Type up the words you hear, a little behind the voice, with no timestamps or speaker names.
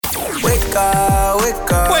Wake up,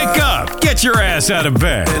 wake up. Wake up! Get your ass out of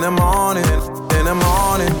bed. In the morning, in the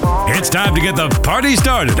morning. It's time to get the party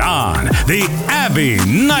started on the Abby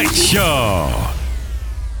Night Show.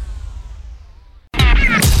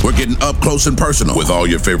 We're getting up close and personal with all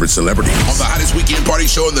your favorite celebrities on the hottest weekend party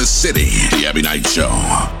show in the city, the Abby Night Show.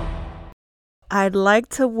 I'd like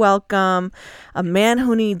to welcome a man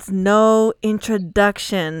who needs no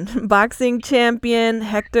introduction. Boxing champion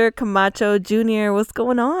Hector Camacho Jr. What's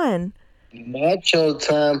going on? Macho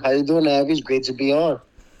time. How you doing, Abby? It's great to be on.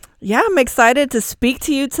 Yeah, I'm excited to speak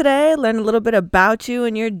to you today, learn a little bit about you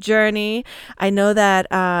and your journey. I know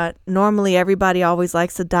that normally everybody always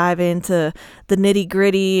likes to dive into the nitty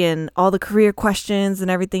gritty and all the career questions and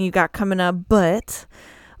everything you got coming up, but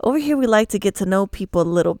over here we like to get to know people a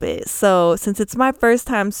little bit. So since it's my first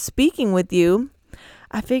time speaking with you,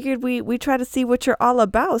 I figured we try to see what you're all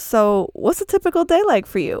about. So what's a typical day like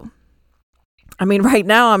for you? I mean, right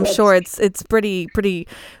now I'm sure it's pretty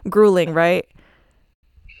grueling, right?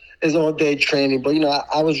 It's all day training, but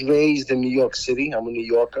I was raised in New York City. I'm a New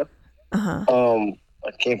Yorker. I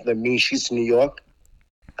came from the mean streets of New York.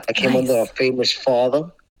 I came under a famous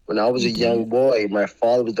father. When I was a young boy, my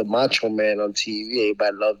father was the Macho Man on TV.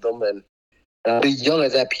 Everybody loved him. And when I was young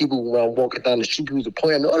as that, people, when I was walking down the street, people would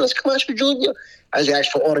point at me, "Oh, that's Camacho Jr." I was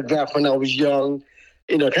asked for autograph when I was young.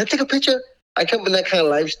 Can I take a picture? I come from that kind of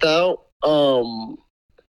lifestyle.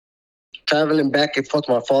 Traveling back and forth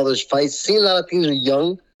to my father's fights. Seeing a lot of things when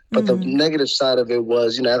young. But the negative side of it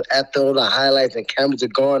was, after all the highlights and cameras are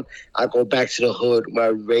gone, I go back to the hood where I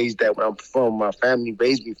raised at, where I'm from, my family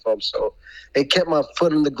raised me from. So it kept my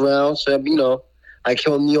foot on the ground. So, I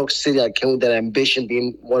came to New York City. I came with that ambition,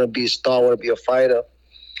 want to be a star, want to be a fighter.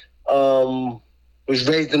 Was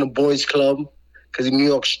raised in a boys' club because in New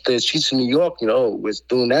York, the streets of New York, was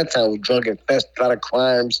during that time, was drug infested, a lot of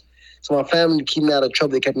crimes. So my family, to keep me out of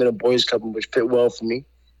trouble, they kept me in a boys' club, which fit well for me.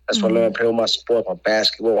 That's why I learned to play with my sport, my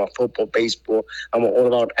basketball, my football, baseball. I'm an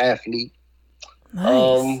all-around athlete.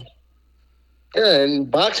 Nice. And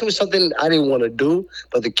boxing was something I didn't want to do,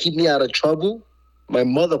 but to keep me out of trouble, my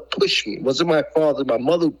mother pushed me. It wasn't my father, my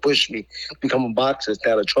mother pushed me to become a boxer,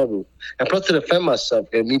 stay out of trouble. And plus to defend myself,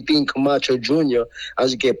 and me being Camacho Jr., I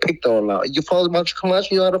was get picked on a lot. Your father's Macho Camacho,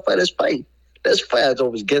 you know how to fight, let's fight. Let's fight, I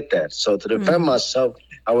always get that. So to defend myself,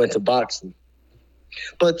 I went to boxing.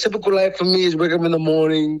 But typical life for me is wake up in the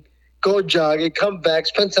morning, go jogging, come back,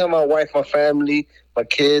 spend time with my wife, my family, my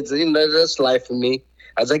kids. That's life for me.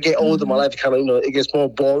 As I get older, my life kind of, it gets more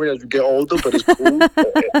boring as we get older, but it's cool.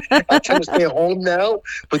 I tend to stay home now.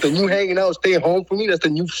 But the new hanging out, stay home for me, that's the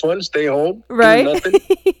new fun, stay home. Right. Do nothing.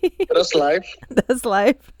 That's life. That's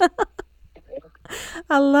life.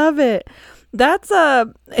 I love it. That's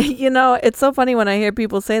it's so funny when I hear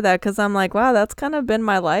people say that, because I'm like, wow, that's kind of been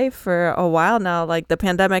my life for a while now. Like the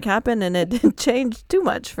pandemic happened and it didn't change too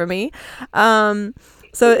much for me.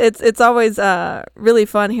 So it's always really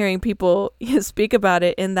fun hearing people speak about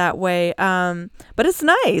it in that way. But it's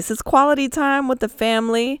nice. It's quality time with the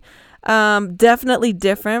family. Definitely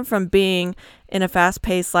different from being in a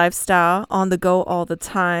fast-paced lifestyle on the go all the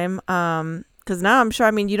time. Because now I'm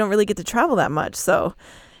sure, you don't really get to travel that much. So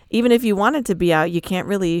even if you wanted to be out, you can't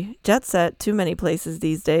really jet set too many places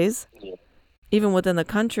these days, even within the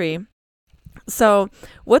country. So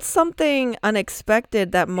what's something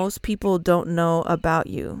unexpected that most people don't know about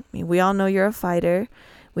you? We all know you're a fighter.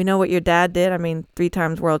 We know what your dad did. 3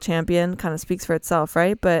 times world champion, kind of speaks for itself,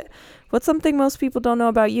 right? But what's something most people don't know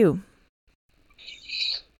about you?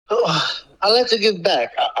 I like to give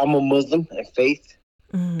back. I'm a Muslim and faith.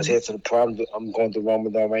 I say it's a problem. I'm going through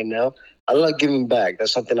Ramadan right now. I love giving back.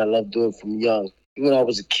 That's something I love doing from young. Even when I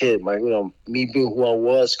was a kid, me being who I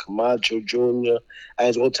was, Camacho Jr., I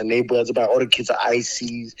was going to neighborhoods about all the kids are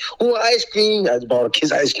ices. Who want ice cream? I was about all the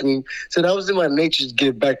kids ice cream. So that was in my nature to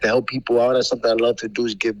give back, to help people out. That's something I love to do,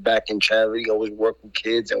 is give back in charity. I always work with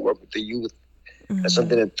kids and work with the youth. That's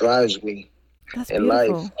something that drives me in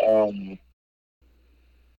life.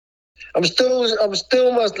 I'm still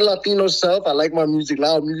my Latino self. I like my music,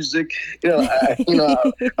 loud music.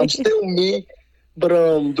 I'm still me. But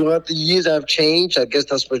throughout the years, I've changed. I guess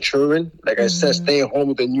that's maturing. Like I said, staying home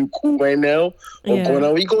with the new cool right now. Or going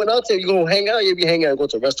out. When you going out there, you going to hang out. You be hanging out, go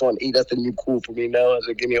to a restaurant, eat. That's the new cool for me now as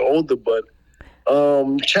I get older. But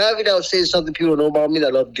charity, I would say, is something people don't know about me. That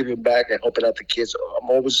I love giving back and helping out the kids. I'm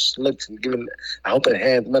always looking, giving a helping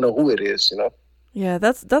hand, no matter who it is. Yeah,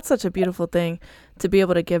 that's such a beautiful thing to be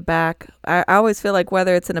able to give back. I always feel like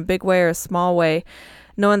whether it's in a big way or a small way,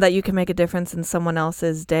 knowing that you can make a difference in someone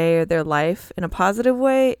else's day or their life in a positive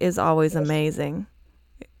way is always amazing.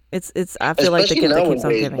 It's I feel like the gift that keeps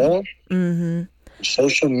on giving.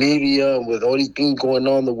 social media with all these things going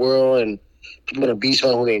on in the world and people gonna be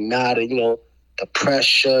someone who they not, and the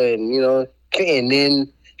pressure and getting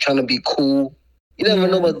in, trying to be cool. You never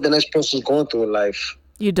know Yeah. what the next person's going through in life.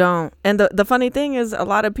 You don't. And the funny thing is a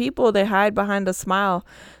lot of people, they hide behind a smile.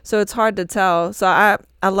 So it's hard to tell. So I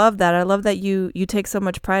love that. I love that you take so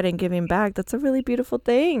much pride in giving back. That's a really beautiful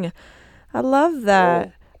thing. I love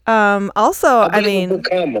that. Also, I I believe in mean, good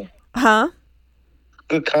karma. huh?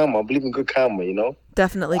 Good karma. I believe in good karma.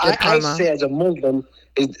 Definitely I, good I karma. say as a Muslim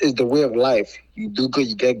is the way of life. You do good,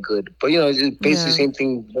 you get good. But it's basically the Yeah. same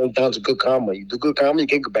thing goes down to good karma. You do good karma, you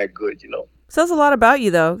get back good. Says a lot about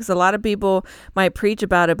you though, because a lot of people might preach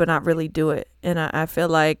about it but not really do it. And I feel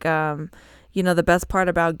like the best part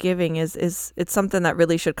about giving is it's something that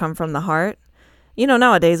really should come from the heart.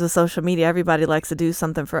 Nowadays with social media, everybody likes to do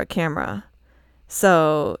something for a camera.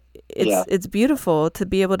 So Yeah. it's beautiful to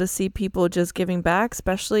be able to see people just giving back,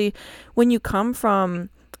 especially when you come from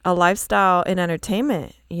a lifestyle in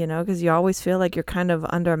entertainment, because you always feel like you're kind of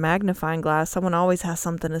under a magnifying glass. Someone always has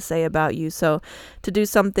something to say about you. So to do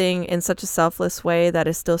something in such a selfless way that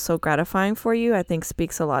is still so gratifying for you, I think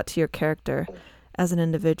speaks a lot to your character as an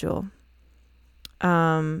individual.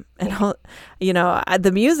 The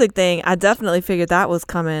music thing, I definitely figured that was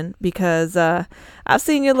coming because I've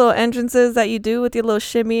seen your little entrances that you do with your little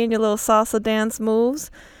shimmy and your little salsa dance moves,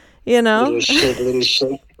 Little shit. little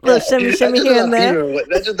shimmy That's just the here and there. Latino.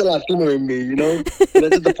 That's just the Latino in me. That's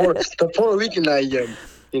just the Puerto Rican I am.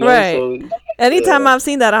 Right. So Anytime yeah. I've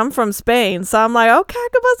seen that, I'm from Spain. So I'm like, okay, I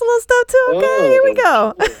can bust a little step too. Okay, here we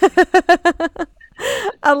go.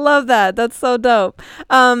 I love that. That's so dope.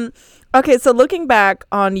 Okay, so looking back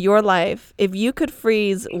on your life, if you could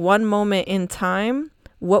freeze one moment in time,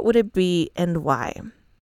 what would it be and why?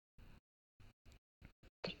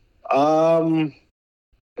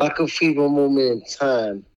 I could feel one moment in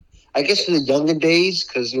time. I guess in the younger days,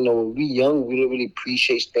 because when we young, we didn't really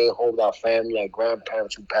appreciate staying home with our family, our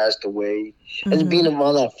grandparents who passed away, and being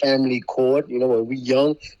around our family court. When we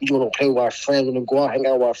young, we just want to play with our friends, want to go out, hang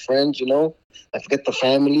out with our friends. And forget the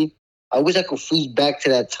family. I wish I could freeze back to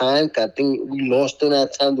that time. 'Cause I think we lost during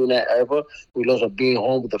that time, during that era. We lost our being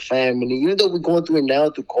home with the family. Even though we're going through it now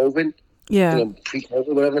through COVID, Yeah.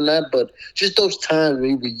 pre-COVID, whatever not, but just those times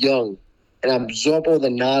when we were young and absorb all the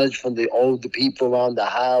knowledge from the older people around the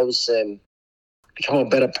house and become a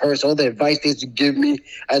better person. All the advice they used to give me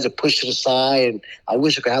as a push to the side, and I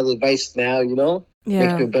wish I could have the advice now, make me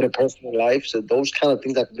Yeah. a better person in life. So those kind of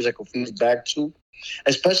things I wish I could feed back to.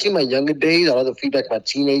 Especially in my younger days, I love to feedback my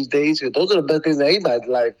teenage days. 'Cause those are the best things in anybody's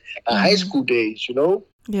life. My high school days.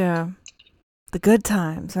 Yeah. The good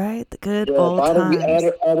times, right? The good Yeah, old but times.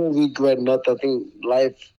 I don't regret nothing. I think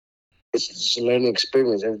life is just a learning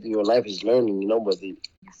experience. Everything in your life is learning, whether you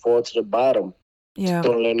fall to the bottom, it's Yeah.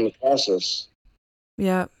 still a learning process.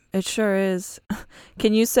 Yeah, it sure is.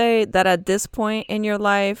 Can you say that at this point in your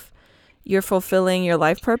life, you're fulfilling your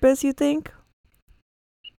life purpose, you think?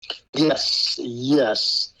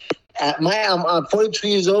 Yes. I'm 42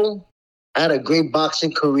 years old. I had a great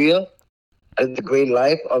boxing career. I had a great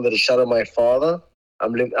life under the shadow of my father.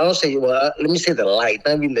 I'm living. I don't say let me say the light.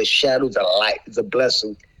 Not even the shadow. The light. It's a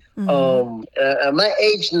blessing. At my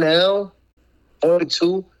age now,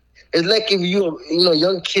 42. It's like if you're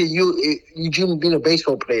young kid, you dream of being a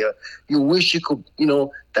baseball player. You wish you could,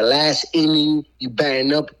 the last inning, you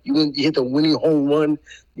batting up, you hit the winning home run,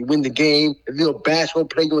 you win the game. If you're a basketball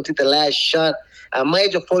player, you want to take the last shot. At my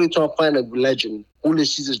age of 42, I'm finding a legend, Julio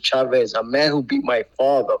Cesar Chavez, a man who beat my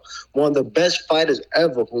father, one of the best fighters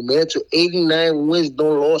ever, who made it to 89 wins,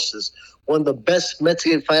 no losses, one of the best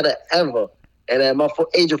Mexican fighter ever. And at my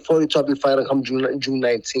age of 42, I'll be fighting come June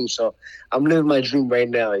 19th. So I'm living my dream right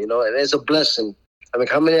now, and it's a blessing. I mean,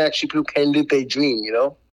 how many actually people can live their dream?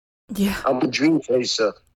 Yeah. I'm a dream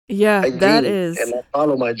chaser. Yeah, I that dream is. and I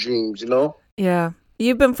follow my dreams. Yeah.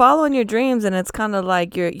 You've been following your dreams and it's kind of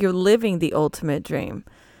like you're living the ultimate dream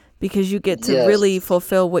because you get to really Yes.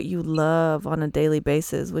 fulfill what you love on a daily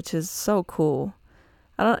basis, which is so cool.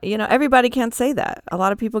 Everybody can't say that. A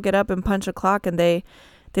lot of people get up and punch a clock and they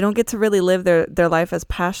don't get to really live their life as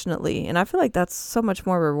passionately. And I feel like that's so much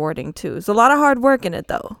more rewarding too. There's a lot of hard work in it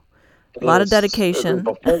though. A lot of dedication.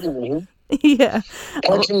 But Yeah.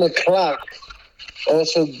 punching the clock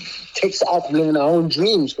also takes us out from living our own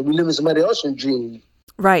dreams, because we live in somebody else's dream.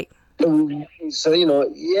 Right. So,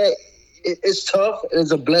 it's tough.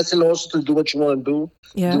 It's a blessing also to do what you want to do.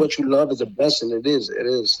 Yeah. Do what you love is a blessing. It is.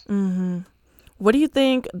 What do you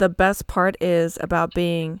think the best part is about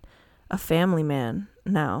being a family man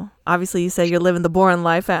now? Obviously, you say you're living the boring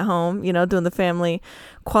life at home, doing the family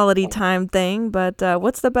quality time thing. But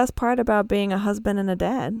what's the best part about being a husband and a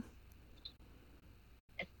dad?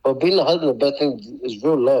 But being a husband, the best thing is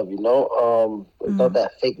real love, you know. It's not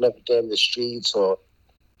that fake love you get in the streets or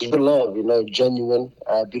it's real love, you know, genuine.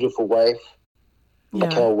 I have a beautiful wife, Yeah.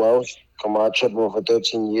 Michael Wells. Camacho, I've been with her for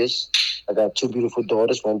 13 years. I got two beautiful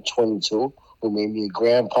daughters, one 22, who made me a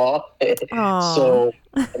grandpa. Oh. So,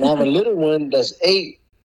 and I have a little one that's 8,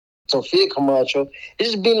 Sophia Camacho.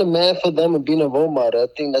 It's just being a man for them and being a role model. I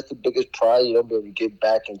think that's the biggest pride, you know, be able to give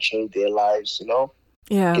back and change their lives, you know,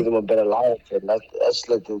 Yeah. give them a better life. And that's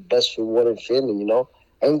like the best rewarding feeling, you know.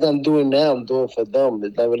 Everything I'm doing now, I'm doing for them.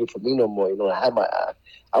 It's not really for me no more. You know,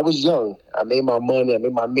 I was young. I made my money. I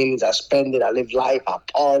made my millions. I spend it. I live life. I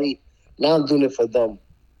party. Now I'm doing it for them.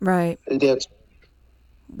 Right. They're,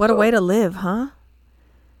 What a so, way to live, huh?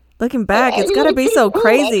 Looking back, it's you got know, to it's be pretty so cool.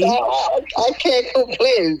 crazy. I can't complain.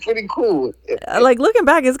 It's pretty cool. Like looking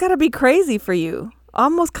back, it's got to be crazy for you.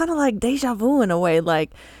 Almost kind of like deja vu in a way.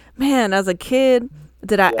 Like, man, as a kid,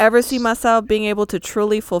 did I ever see myself being able to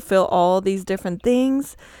truly fulfill all these different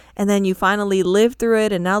things? And then you finally live through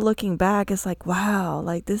it. And now looking back, it's like, wow,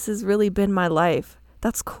 like this has really been my life.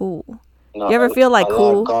 That's cool. No, You ever feel like Allah,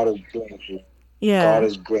 cool? God is great. God Yeah.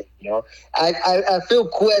 is great. You know, I feel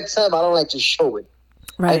cool at times. I don't like to show it.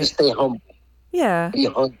 I Right. just stay humble, Yeah. be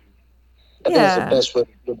hungry. I think that's the Yeah. best way to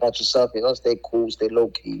do about yourself. You know, stay cool, stay low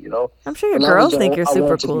key. You know, I'm sure your when I was girls think young, you're I super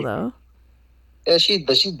wanted to cool be. though. Yeah, she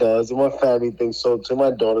does, and my family thinks so too. My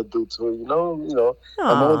daughter do too. You know.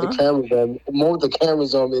 I'm on with the Aw. cameras on. I'm on with the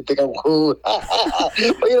cameras on me. They think I'm cool. But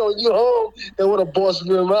you know, when you home, they want to boss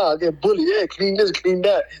me around. I get bullied. Yeah, clean this, clean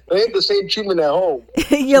that. They ain't the same treatment at home.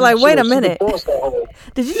 You're like, wait a She the minute. boss at home.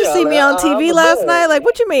 Did you just Yeah, see like me on I'm TV the last night? man. Like,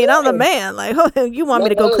 what you mean? I'm the Yeah. man. Like, you want me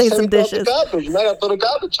to Now go they clean send some me out the dishes? garbage. Now I got to throw the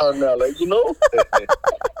garbage on now. Like, you know.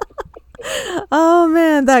 Oh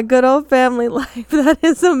man, that good old family life. That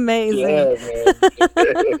is amazing. Yeah,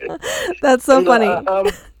 man. That's so You know, funny. I'm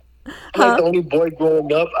like the only boy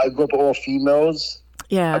growing up. I grew up with all females. I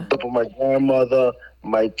Yeah. grew up with my grandmother,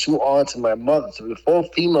 my 2 aunts, and my mother. So with 4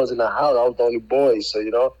 females in the house, I was the only boy. So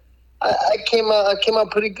you know, I came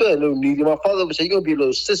out pretty good. A little needy. My father would say, "You're gonna be a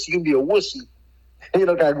little sissy. You're gonna be a wussy." You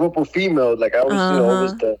know, I grew up with females. Like I was, you know,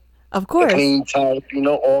 always Uh-huh. Of the course. clean type. You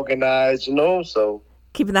know, organized. You know, so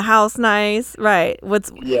Keeping the house nice. Right.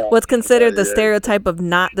 yeah, What's considered the yeah. stereotype of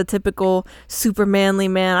not the typical super manly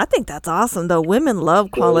man. I think that's awesome though. Women love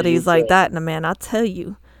There you qualities like go. that in a man. I'll tell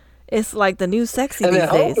you. It's like the new sexy And it these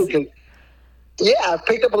helped me days. 'cause yeah, I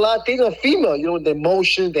picked up a lot of things on female, you know, their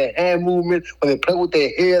motions, their hand movement, when they play with their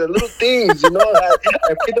hair, the little things, you know. I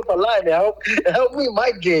picked up a lot and it helped me in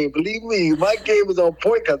my game. Believe me, my game is on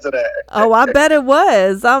point because of that. Oh, I bet it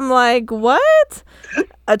was. I'm like, what?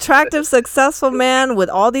 Attractive, successful man with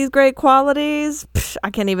all these great qualities. Psh, I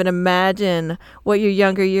can't even imagine what your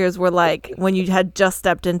younger years were like when you had just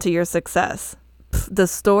stepped into your success. Pff, the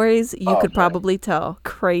stories you could probably tell.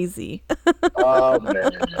 Crazy. Oh,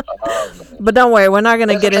 man. Oh, man. But don't worry, we're not going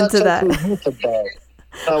to That's get what I into talk that. to the youth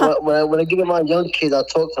about. When I give them my young kids, I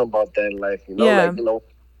talk to them about that in life, you know. Yeah. Like, you know,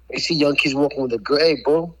 you see young kids walking with a girl, hey,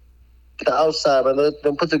 bro, the outside, man.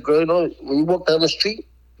 Don't put the girl, you know, when you walk down the street,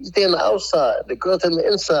 you stay on the outside. The girl's on the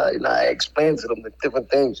inside. You know, I explain to them the different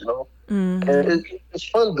things, you know. And it's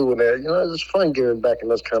fun doing that. You know, it's fun giving back in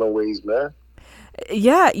those kind of ways, man.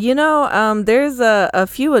 Yeah, there's a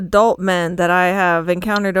few adult men that I have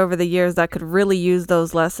encountered over the years that could really use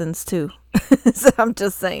those lessons too. So I'm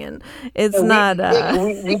just saying, it's And not.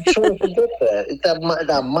 we truly forget that. It's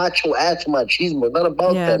that macho ass machismo. It's not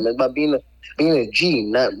about Yeah. that, man. It's about being a G,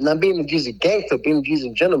 not being a G as a gangster, being a G as a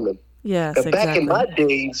gentleman. Yes, But back in my exactly.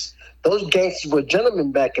 days, those gangsters were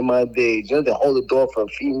gentlemen back in my days. You know, they hold the door for a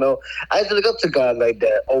female. I used to look up to guys like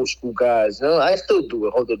that, old school guys. You know, I still do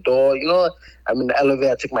it. Hold the door. You know, I'm in the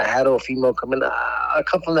elevator. I take my hat off. Female come in. I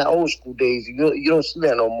come from that old school days. You don't see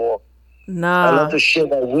that no more. I love Nah, to share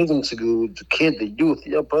that wisdom to the kid, the youth.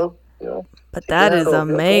 Yeah, bro. You know, but take your that hat is off. Yeah,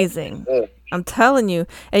 bro. amazing. Yeah. I'm telling you.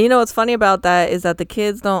 And you know what's funny about that is that the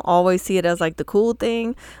kids don't always see it as like the cool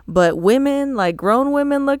thing, but women, like grown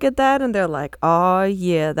women, look at that and they're like, "Oh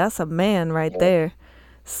yeah, that's a man right there."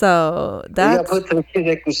 So You gotta that's put it to the kid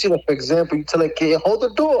that can see that. For example, you tell a kid, hold the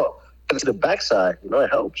door. Look to the backside. You know, it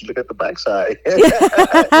helps. You look at the backside.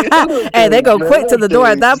 hey, they go quick to the door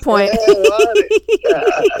at that point.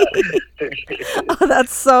 Oh,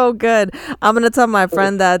 that's so good. I'm gonna tell my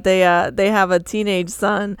friend that they have a teenage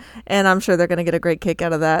son, and I'm sure they're gonna get a great kick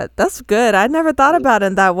out of that. That's good. I never thought about it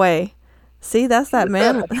in that way. See, that's that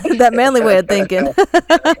man, that manly way of thinking.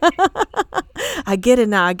 I get it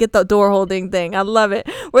now. I get the door holding thing. I love it.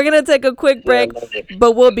 We're gonna take a quick break,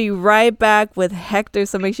 but we'll be right back with Hector.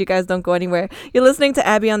 So make sure you guys don't go anywhere. You're listening to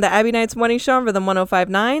Abby on the Abby Nights Morning Show on Rhythm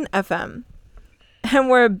 105.9 FM, and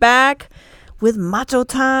we're back. with Macho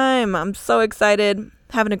Time. I'm so excited.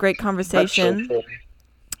 Having a great conversation.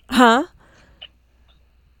 Huh?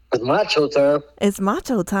 It's Macho Time. It's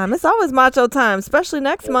Macho Time. It's always Macho Time, especially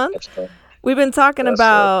next month. We've been talking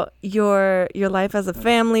about your life as a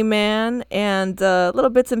family man and little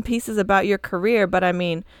bits and pieces about your career. But I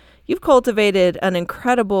mean, you've cultivated an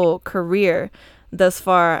incredible career thus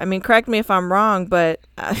far. I mean, correct me if I'm wrong, but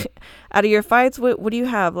out of your fights, what do you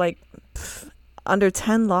have? Like under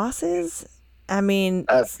 10 losses? I mean,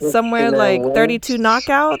 somewhere like 32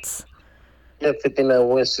 knockouts? Yeah, 59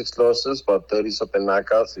 wins, 6 losses, about 30-something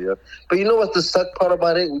knockouts, yeah. But you know what's the suck part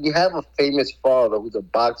about it? When you have a famous father who's a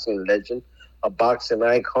boxing legend, a boxing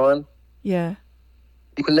icon, yeah,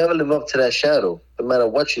 you can never live up to that shadow, no matter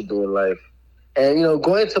what you do in life. And, you know,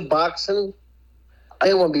 going to boxing, I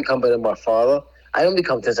didn't want to become better than my father. I didn't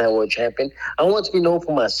become 10-time world champion. I want to be known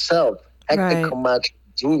for myself, Hector Camacho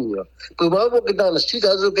Jr. But when I was walking down the street, I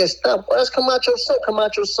was going to get stopped. Well, that's Camacho's son,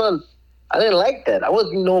 Camacho's son. I didn't like that. I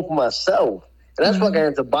wanted to be known for myself. And that's why I got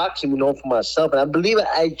into boxing, known for myself. And I believe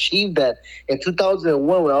I achieved that in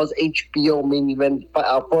 2001 when I was HBO main event.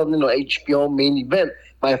 I fought in HBO main event.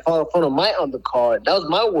 My father fought on my undercard. That was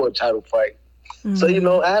my world title fight. So, you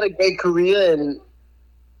know, I had a great career and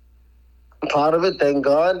I'm proud of it, thank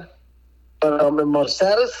God. But I'm most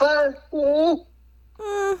satisfied. I'll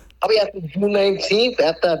be after June 19th,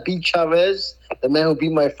 after I beat Chavez, the man who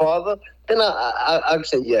beat my father. Then I'd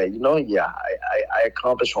say, I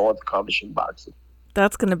accomplished what I want to accomplish in boxing.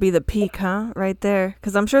 That's going to be the peak, huh? Right there.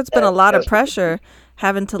 Because I'm sure it's been a lot of pressure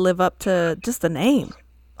having to live up to just the name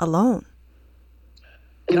alone.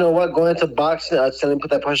 You know what? Going into boxing, I'd say put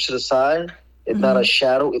that pressure to the side. It's not a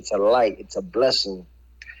shadow. It's a light. It's a blessing.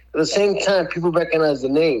 At the same time, people recognize the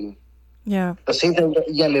name. Yeah. At the same time,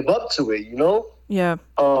 you got to live up to it, you know? Yeah.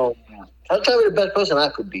 I'm trying to be the best person I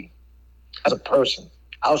could be as a person.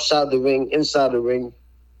 Outside the ring, inside the ring.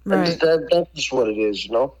 Right. That's just what it is,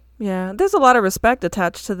 you know? Yeah. There's a lot of respect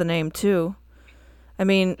attached to the name, too. I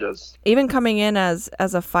mean, even coming in as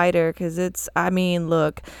a fighter, because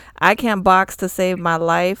look, I can't box to save my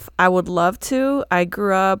life. I would love to. I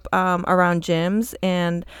grew up around gyms,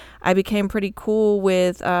 and I became pretty cool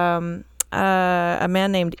with a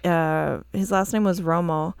man named, his last name was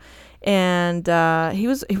Romo. And he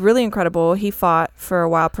was really incredible. He fought for a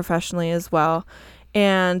while professionally as well.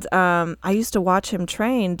 And I used to watch him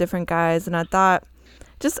train different guys, and I thought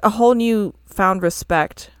just a whole new found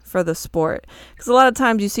respect for the sport. Because a lot of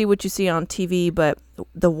times you see what you see on TV, but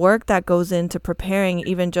the work that goes into preparing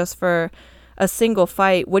even just for a single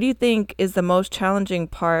fight, what do you think is the most challenging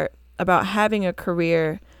part about having a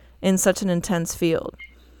career in such an intense field?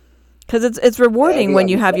 Because it's rewarding when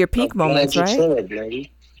you have your peak moments, right?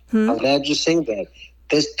 I'm glad you say that.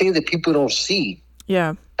 There's things that people don't see.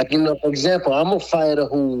 Yeah. Like, you know, for example, I'm a fighter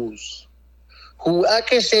who I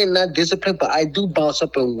can say not disciplined, but I do bounce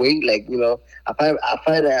up in weight. Like, you know, I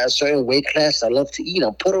fight at a certain weight class. I love to eat.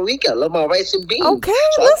 I'm Puerto Rican. I love my rice and beans. Okay,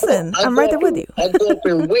 so listen, I'm right there with you. I go up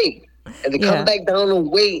in weight. And to come back down in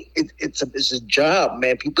weight, it's a job,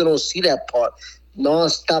 man. People don't see that part.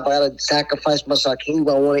 Non-stop, I gotta sacrifice myself. I can't eat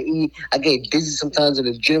what I want to eat. I get dizzy sometimes in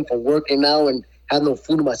the gym from working out and have no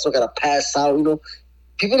food in myself. Gotta pass out, you know.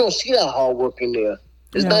 People don't see that hard work in there.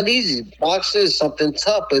 It's not easy. Boxing is something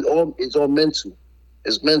tough. It's all mental.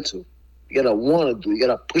 It's mental. You gotta want to do. You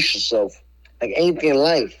gotta push yourself. Like anything in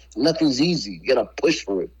life, nothing's easy. You gotta push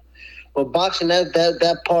for it. But boxing,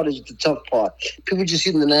 that part is the tough part. People just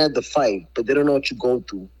see the night of the fight, but they don't know what you go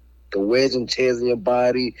through. The wears and tears in your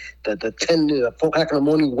body, the 4 o'clock in the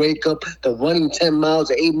morning wake up, the running 10 miles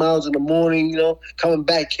or 8 miles in the morning, you know, coming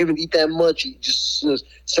back, can't eat that much. You just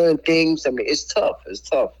certain things. I mean, it's tough. It's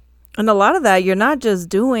tough. And a lot of that you're not just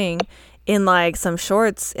doing in like some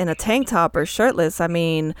shorts in a tank top or shirtless. I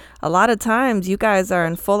mean, a lot of times you guys are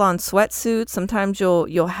in full on sweatsuits. Sometimes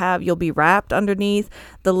you'll be wrapped underneath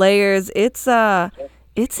the layers. It's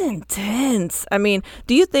intense. I mean,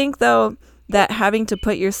 do you think though that having to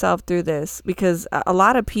put yourself through this, because a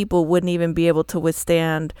lot of people wouldn't even be able to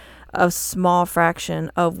withstand a small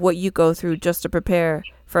fraction of what you go through just to prepare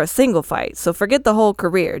for a single fight. So forget the whole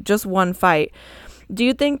career, just one fight. Do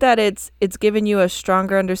you think that it's given you a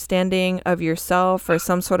stronger understanding of yourself or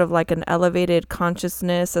some sort of like an elevated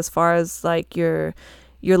consciousness as far as like your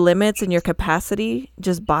limits and your capacity,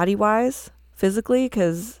 just body wise, physically?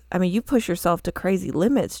 Because I mean, you push yourself to crazy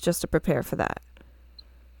limits just to prepare for that.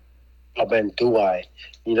 Do I?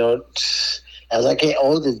 You know, as I get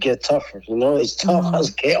older, it gets tougher. You know, it's tough as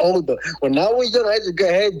I get older. When I was young, I used to go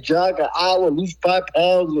ahead, jog an hour, lose 5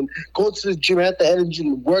 pounds, and go to the gym, have the energy,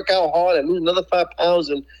 and work out hard, and lose another 5 pounds.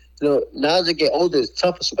 And, you know, now as I get older, it's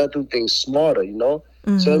tougher, so I got to do things smarter, you know?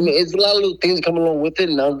 So I mean, it's a lot of little things coming along with it.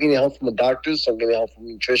 Now I'm getting help from the doctors. So I'm getting help from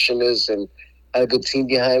nutritionists, and I had a good team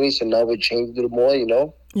behind me. So now we're changing a little more,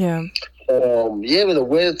 Yeah. Yeah, with the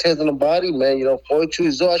wear and tears on the body, man. 42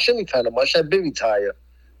 years old. I shouldn't be trying to much. I've been retired.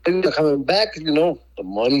 But coming back, the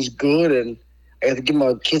money's good, and I have to give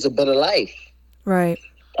my kids a better life. Right.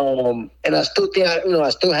 And I still think I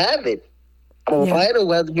still have it. I'm a fighter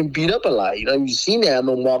who hasn't been beat up a lot. You've seen that.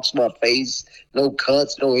 No marks on my face, no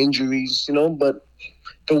cuts, no injuries. But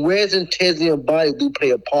the wears and tears in your body do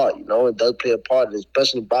play a part. It does play a part,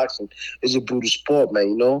 especially boxing. It's a brutal sport,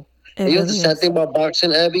 man. And It the really sad is. thing about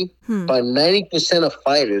boxing, Abby? About 90% of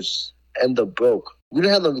fighters end up broke. We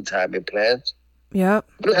don't have no retirement plans. Yep.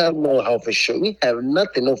 We don't have no health insurance. We have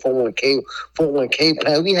nothing. No 401k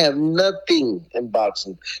plan. We have nothing in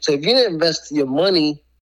boxing. So if you didn't invest your money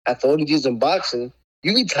after all these years in boxing,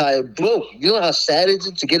 you retire broke. You know how sad it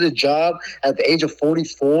is to get a job at the age of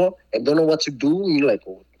 44 and don't know what to do? You're like,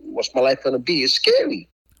 what's my life going to be? It's scary.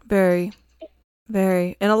 Very,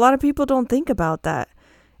 very. And a lot of people don't think about that.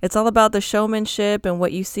 It's all about the showmanship and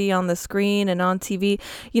what you see on the screen and on TV.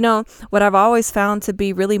 What I've always found to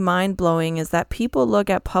be really mind-blowing is that people look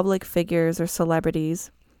at public figures or celebrities,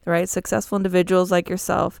 right? Successful individuals like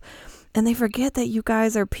yourself, and they forget that you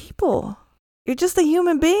guys are people. You're just a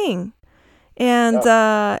human being. And,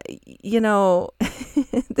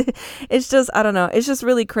 it's just, I don't know. It's just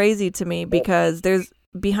really crazy to me because there's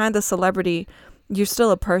behind the celebrity, you're still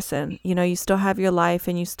a person. You still have your life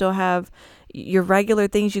and you still have your regular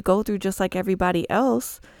things you go through just like everybody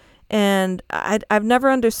else. And I've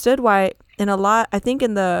never understood why I think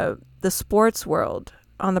in the sports world,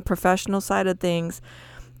 on the professional side of things,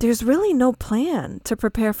 there's really no plan to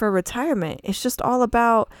prepare for retirement. It's just all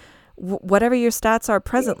about whatever your stats are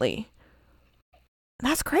presently.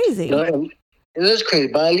 That's crazy. It is crazy,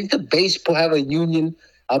 but at least the baseball have a union.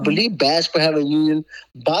 I believe basketball have a union.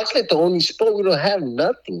 Boxing is the only sport we don't have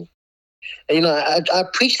nothing. And, I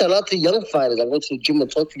preach that a lot to young fighters. I go to the gym and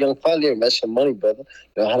talk to young fighters. Invest your money, brother.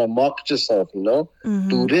 How to market yourself,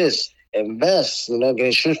 Do this. Invest, get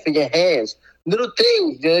insurance for your hands. Little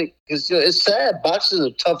things, because it's sad. Boxing is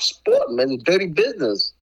a tough sport, man. It's a dirty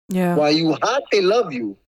business. Yeah. While you hot, they love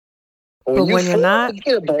you. But when you're not,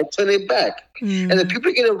 forget about it, turn it back. And the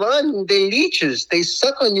people get around, they leeches. They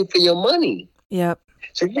suck on you for your money. Yep.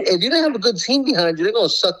 So if you don't have a good team behind you, they're gonna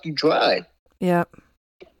suck you dry. Yep.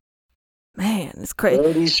 Man, it's crazy.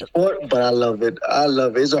 Dirty sport, but I love it.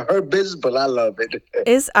 It's a hurt business, but I love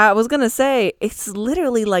it. I was gonna say it's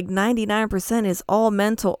literally like 99% is all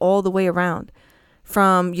mental all the way around.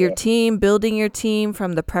 From your team, building your team,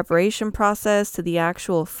 from the preparation process to the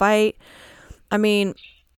actual fight. I mean,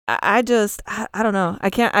 I don't know. I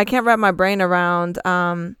can't wrap my brain around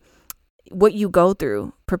what you go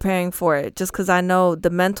through preparing for it. Just because I know the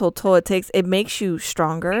mental toll it takes, it makes you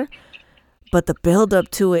stronger. But the build up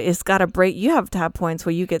to it, it's got to break. You have to have points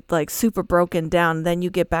where you get like super broken down. And then you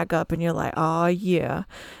get back up and you're like, oh yeah,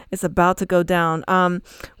 it's about to go down.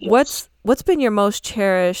 What's been your most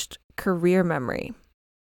cherished career memory?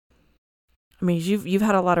 I mean, you've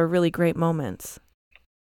had a lot of really great moments.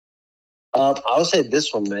 I'll say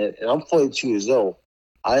this one, man. And I'm 42 years old.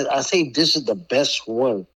 I say this is the best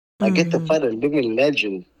one. I get to fight a living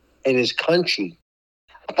legend in his country.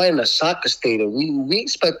 I fight in a soccer stadium. We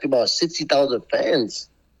expect about 60,000 fans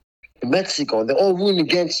in Mexico, and they're all rooting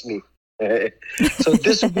against me. So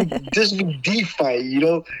this would be the fight,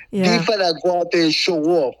 The fight I go out there and show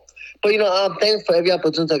off. But I'm thankful for every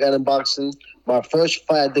opportunity I got in boxing. My first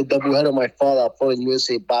fight, I did doubleheader with my father. I fought in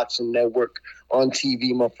USA Boxing Network on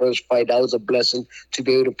TV. My first fight, that was a blessing to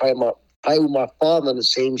be able to fight with my father on the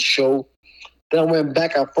same show. Then I went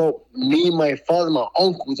back. I fought me, my father, my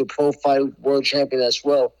uncle, who's a pro fighter, world champion as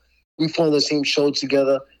well. We fought on the same show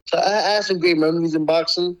together. So I had some great memories in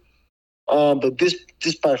boxing. But this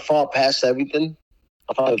by far passed everything.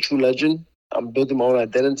 I found a true legend. I'm building my own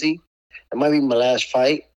identity. It might be my last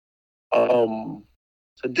fight. So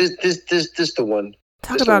this the one.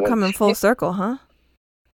 Talk about coming full circle, huh?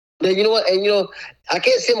 Yeah, you know what? And I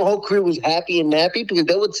can't say my whole career was happy and nappy because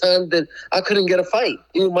there were times that I couldn't get a fight.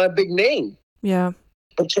 My big name. Yeah.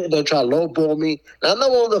 But they'll try to lowball me. Now, I'm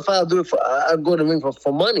not one of the fight I do it for. I go to the ring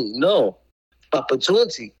for money. No,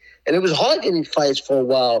 opportunity. And it was hard getting fights for a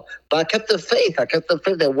while, but I kept the faith. I kept the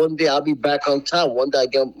faith that one day I'll be back on top. One day I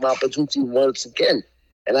get my opportunity once again.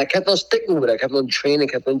 And I kept on sticking with it. I kept on training,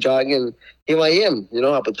 kept on jogging. And here I am.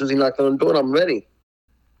 Opportunity knocking on the door, and I'm ready.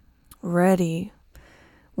 Ready.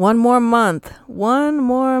 One more month,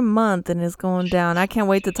 and it's going down. I can't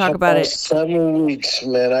wait to talk about it. 7 weeks,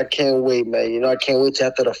 man. I can't wait, man. I can't wait to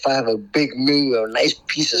after the fight have a big meal, a nice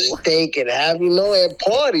piece of steak, and have, and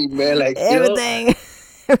party, man. Like everything.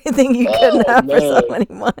 everything you couldn't Oh have for so man. many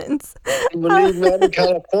months. Believe me, I'm in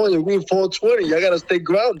California. We in 420. I gotta stay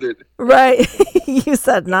grounded. Right. You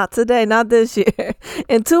said not today, not this year.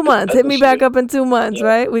 In 2 months. Hit me back up in 2 months, Yeah,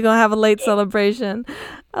 right? We're gonna have a late celebration.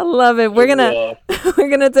 I love it. here we are. We're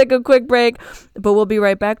gonna take a quick break, but we'll be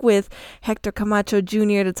right back with Hector Camacho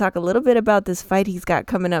Jr. to talk a little bit about this fight he's got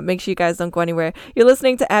coming up. Make sure you guys don't go anywhere. You're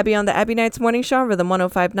listening to Abby on the Abby Nights Morning Show on Rhythm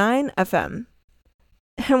 105.9 FM.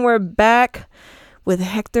 And we're back with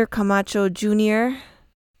Hector Camacho Jr.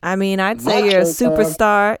 I mean, I'd say you're a Macho time.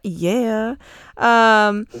 superstar. Yeah.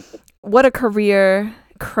 What a career.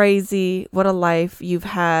 Crazy. What a life you've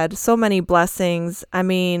had. So many blessings. I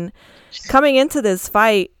mean, coming into this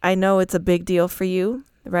fight, I know it's a big deal for you,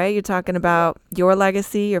 right? You're talking about your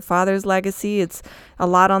legacy, your father's legacy. It's a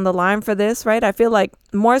lot on the line for this, right? I feel like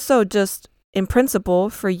more so just in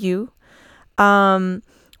principle for you.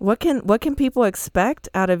 What can people expect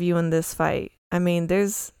out of you in this fight? I mean,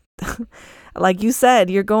 there's like you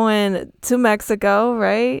said, you're going to Mexico,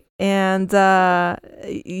 right? And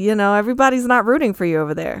everybody's not rooting for you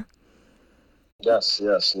over there. Yes. I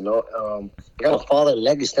got a father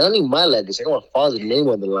legacy. Not even my legacy. I got my father's name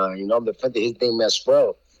on the line. I'm defending his name as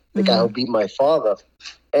well. The guy who beat my father.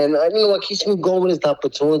 And what keeps me going is the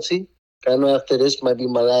opportunity. I know after this might be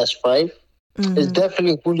my last fight. It's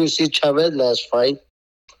definitely Julio C. Chavez last fight.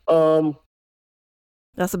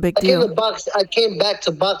 That's a big deal. I came back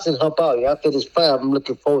to box and help out. After this fight, I'm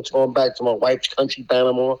looking forward to going back to my wife's country,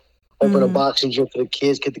 Panama. Open a boxing gym for the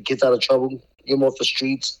kids, get the kids out of trouble, get them off the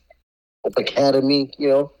streets. Open academy,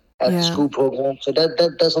 after school program. So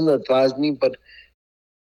that's something that drives me. But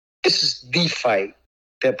this is the fight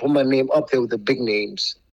that put my name up there with the big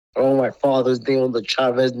names. I want my father's name, the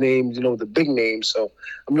Chavez names, the big names. So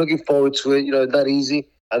I'm looking forward to it. It's not easy.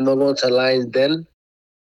 I'm not going to Lions Den.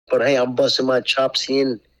 But hey, I'm busting my chops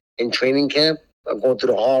here in training camp. I'm going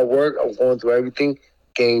through the hard work. I'm going through everything.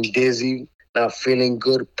 Getting dizzy, not feeling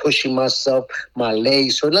good, pushing myself, my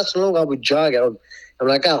legs. So not so long I would jog. And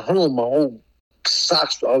when I got home, my whole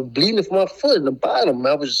socks, I was bleeding from my foot in the bottom.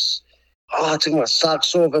 I took my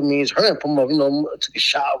socks off. I mean, it's hurting from I took a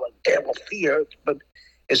shower. Damn, my feet hurt. But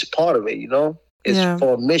it's part of it, It's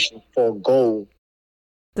for a mission, for a goal.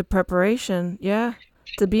 The preparation, yeah.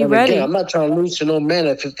 To be And ready. Again, I'm not trying to lose to no man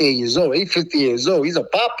at 58 years old. He's 50 years old. He's a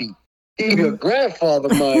poppy. He's a grandfather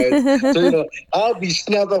of mine. So, I'll be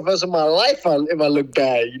snapped off the rest of my life if I look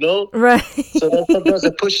bad, Right. So that's something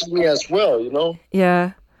that pushes me as well,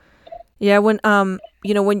 Yeah. Yeah, when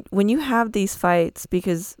when you have these fights,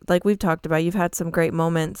 because like we've talked about, you've had some great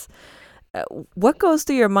moments. What goes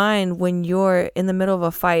through your mind when you're in the middle of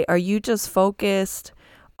a fight? Are you just focused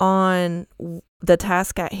on the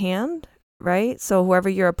task at hand, right? So whoever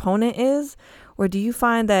your opponent is, or do you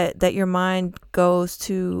find that your mind goes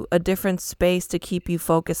to a different space to keep you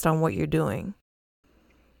focused on what you're doing?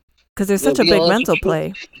 Because there's such a big mental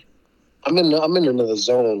play. I'm in another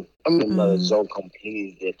zone. I'm in another zone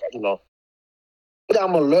completely.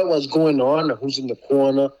 I'm alert what's going on, who's in the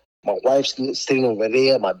corner. My wife's sitting over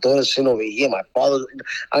there. My daughter's sitting over here. My father.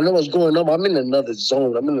 I know what's going on. I'm in another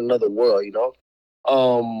zone. I'm in another world,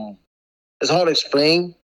 It's hard to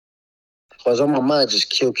explain because on my mind just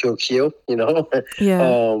kill,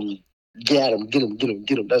 Yeah. Get him.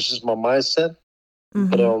 That's just my mindset.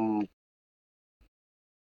 But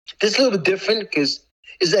it's a little bit different because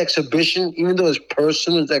it's exhibition. Even though it's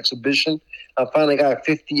personal, it's exhibition. I finally got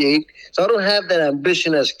 58. So I don't have that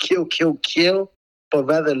ambition as kill, but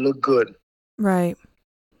rather look good. Right.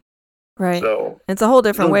 So it's a whole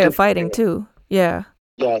different way of fighting too. Yeah.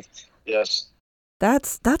 Yes.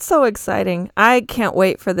 That's so exciting. I can't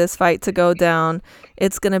wait for this fight to go down.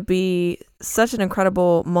 It's going to be such an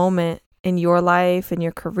incredible moment in your life and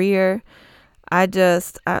your career.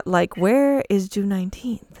 Where is June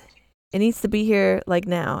 19th? It needs to be here like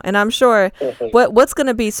now. And I'm sure what's going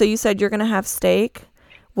to be, so you said you're going to have steak.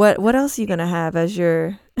 What else are you going to have as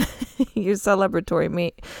your your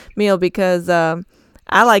celebratory meal? Because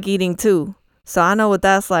I like eating too. So I know what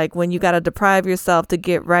that's like when you got to deprive yourself to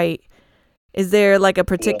get right. Is there like a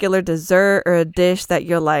particular dessert or a dish that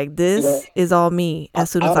you're like, this is all me as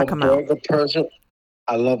soon as I come out? I'm a burger person.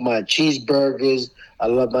 I love my cheeseburgers. I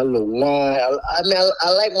love my little wine. I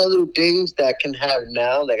like my little things that I can have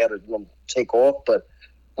now that I got to take off. But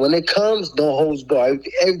when it comes, no holds barred.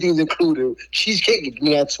 Everything's included. Cheesecake, give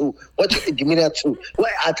me that too. Give me that too.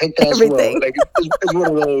 I take that Everything. as well. Like it's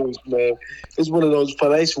one of those, man. It's one of those for a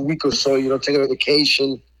nice week or so. Take a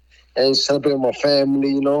vacation and celebrate with my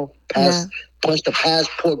family. Punch the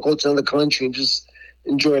passport, go to another country, and just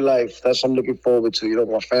enjoy life. That's what I'm looking forward to.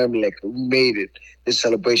 My family, like we made it. This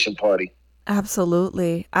celebration party.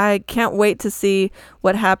 Absolutely. I can't wait to see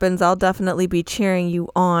what happens. I'll definitely be cheering you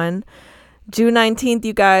on. June 19th,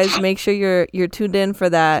 you guys, make sure you're tuned in for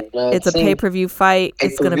that. It's a pay-per-view fight.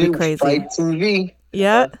 It's going to be crazy. Fight TV.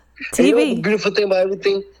 Yeah, TV. And you know TV. the beautiful thing about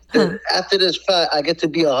everything? That after this fight, I get to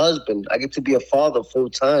be a husband. I get to be a father full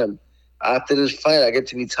time. After this fight, I get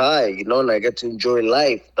to retire, and I get to enjoy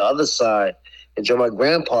life, the other side, enjoy my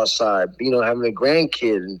grandpa's side, having a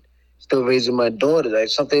grandkid and still raising my daughter. Like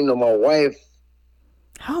something, my wife.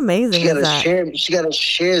 How amazing is that? She got to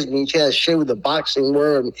share me. She got to share with the boxing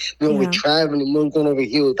world. We're traveling, going over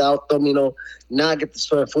here without them, Now I get to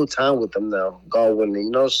spend full time with them now, God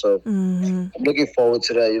willing, So I'm looking forward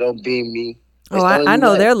to that, being me. Oh, I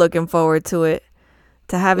know they're looking forward to it,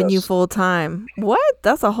 to having you full time. What?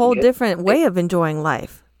 That's a whole different way of enjoying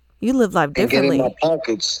life. You live life differently. And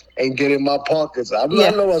get in my pockets. I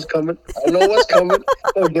know what's coming.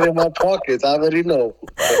 Get in my pockets. I already know.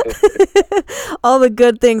 All the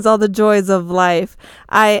good things, all the joys of life.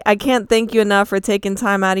 I can't thank you enough for taking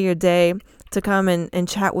time out of your day to come and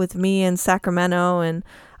chat with me in Sacramento and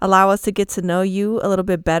allow us to get to know you a little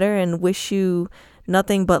bit better, and wish you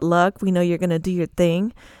nothing but luck. We know you're going to do your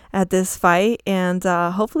thing at this fight, and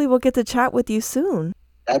hopefully we'll get to chat with you soon.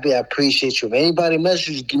 Abby, I appreciate you. If anybody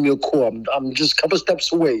messages, give me a call. I'm just a couple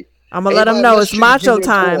steps away. I'm going to let them know it's macho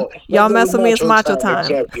time. Y'all mess with me, it's macho time.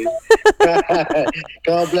 Exactly.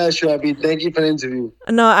 God bless you, Abby. Thank you for the interview.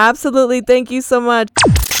 No, absolutely. Thank you so much.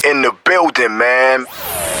 In the building, man.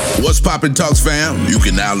 What's poppin', Talks fam? You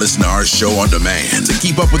can now listen to our show on demand. To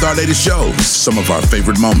keep up with our latest shows, some of our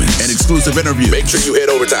favorite moments, and exclusive interviews, make sure you head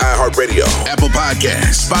over to iHeartRadio, Apple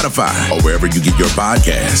Podcasts, Spotify, or wherever you get your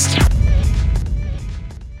podcasts.